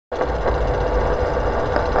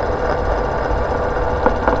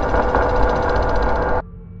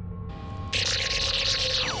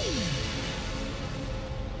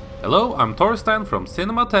Hello, I'm Torstein from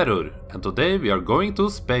Cinema Terror, and today we are going to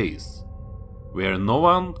space. Where no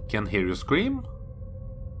one can hear you scream?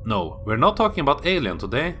 No, we're not talking about Alien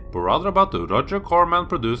today, but rather about the Roger Corman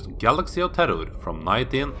produced Galaxy of Terror from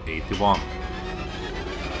 1981.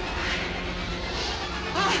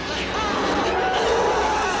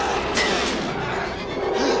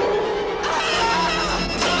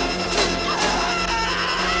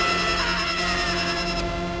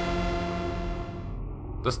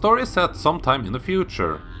 The story is set sometime in the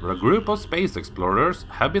future, where a group of space explorers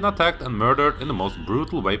have been attacked and murdered in the most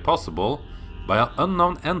brutal way possible by an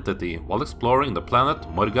unknown entity while exploring the planet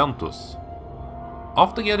Morgantus.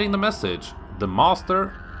 After getting the message, the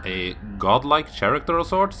Master, a godlike character of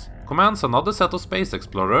sorts, commands another set of space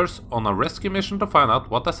explorers on a rescue mission to find out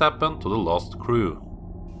what has happened to the lost crew.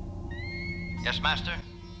 Yes, Master?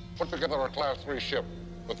 Put together a Class 3 ship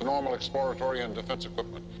with normal exploratory and defense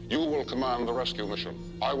equipment. You will command the rescue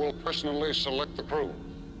mission. I will personally select the crew.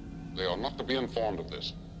 They are not to be informed of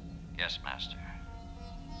this. Yes, Master.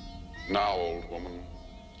 Now, old woman,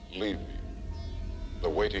 leave me. The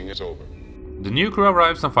waiting is over. The new crew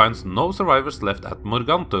arrives and finds no survivors left at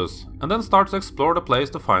Morgantus, and then starts to explore the place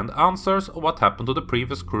to find answers of what happened to the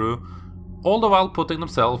previous crew, all the while putting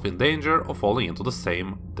themselves in danger of falling into the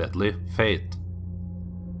same deadly fate.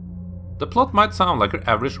 The plot might sound like your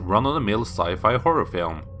average run-of-the-mill sci-fi horror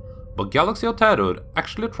film, but Galaxy of Terror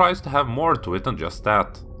actually tries to have more to it than just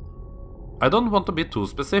that. I don't want to be too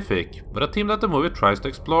specific, but a theme that the movie tries to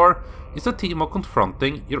explore is a theme of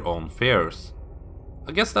confronting your own fears.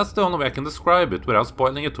 I guess that's the only way I can describe it without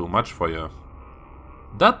spoiling it too much for you.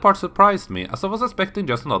 That part surprised me, as I was expecting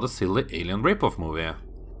just another silly alien ripoff movie.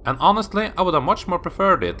 And honestly, I would have much more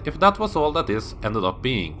preferred it if that was all that this ended up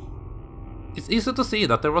being. It's easy to see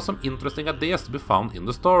that there was some interesting ideas to be found in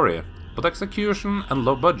the story, but execution and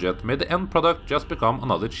low budget made the end product just become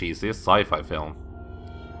another cheesy sci-fi film.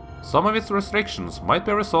 Some of its restrictions might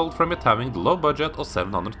be a result from it having the low budget of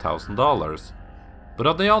 $700,000, but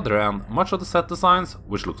on the other hand, much of the set designs,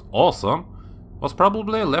 which looks awesome, was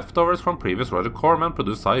probably leftovers from previous Roger Corman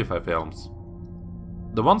produced sci-fi films.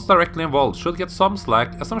 The ones directly involved should get some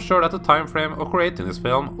slack, as I'm sure that the time frame of creating this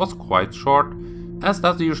film was quite short, as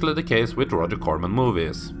that's usually the case with Roger Corman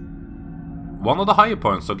movies. One of the high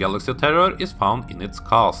points of Galaxy of Terror is found in its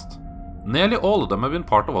cast. Nearly all of them have been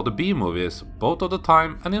part of other B-movies, both of the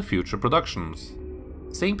time and in future productions.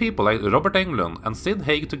 Seeing people like Robert Englund and Sid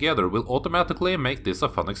Haig together will automatically make this a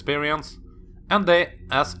fun experience, and they,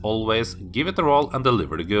 as always, give it a roll and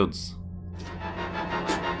deliver the goods.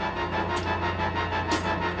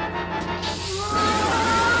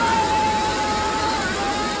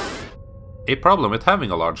 A problem with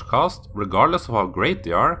having a large cast, regardless of how great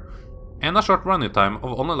they are, and a short running time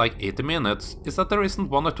of only like 80 minutes, is that there isn't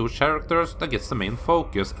one or two characters that gets the main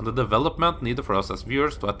focus and the development needed for us as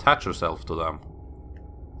viewers to attach ourselves to them.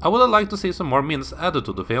 I would have liked to see some more minutes added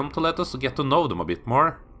to the film to let us get to know them a bit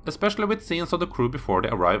more, especially with scenes of the crew before they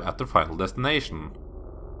arrive at their final destination.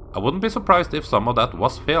 I wouldn't be surprised if some of that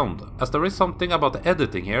was filmed, as there is something about the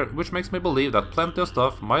editing here which makes me believe that plenty of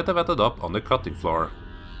stuff might have ended up on the cutting floor.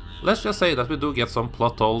 Let's just say that we do get some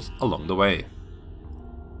plot holes along the way.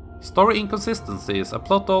 Story inconsistencies and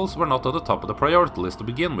plot holes were not on the top of the priority list to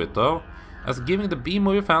begin with though, as giving the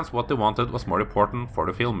B-movie fans what they wanted was more important for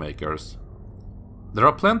the filmmakers. There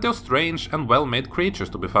are plenty of strange and well-made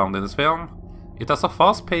creatures to be found in this film. It has a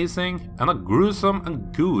fast pacing and a gruesome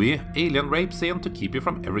and gooey alien rape scene to keep you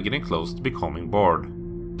from ever getting close to becoming bored.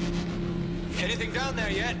 Anything down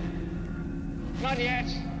there yet? Not yet.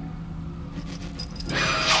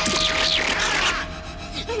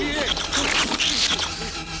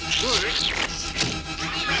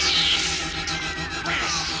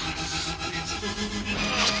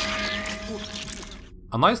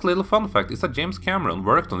 A nice little fun fact is that James Cameron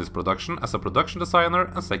worked on this production as a production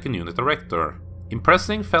designer and second unit director.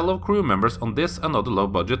 Impressing fellow crew members on this and other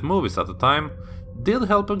low-budget movies at the time did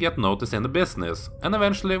help him get noticed in the business, and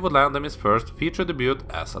eventually would land him his first feature debut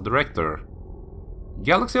as a director.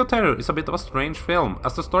 Galaxy of Terror is a bit of a strange film,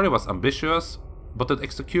 as the story was ambitious, but the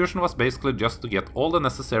execution was basically just to get all the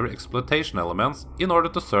necessary exploitation elements in order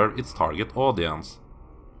to serve its target audience.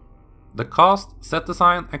 The cast, set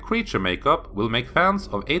design and creature makeup will make fans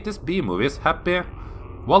of 80s B-movies happy,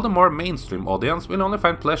 while the more mainstream audience will only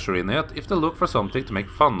find pleasure in it if they look for something to make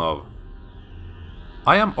fun of.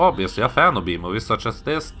 I am obviously a fan of B-movies such as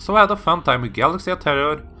this, so I had a fun time with Galaxy of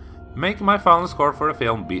Terror, making my final score for the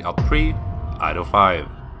film be a 3 out of 5.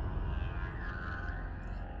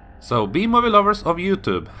 So, B-movie lovers of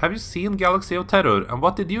YouTube, have you seen Galaxy of Terror and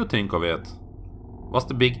what did you think of it? Was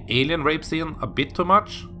the big alien rape scene a bit too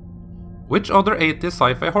much? Which other 80s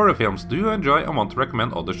sci-fi horror films do you enjoy and want to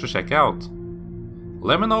recommend others to check out?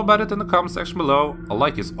 Let me know about it in the comment section below, a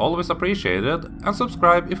like is always appreciated, and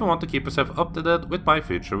subscribe if you want to keep yourself updated with my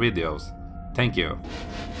future videos. Thank you.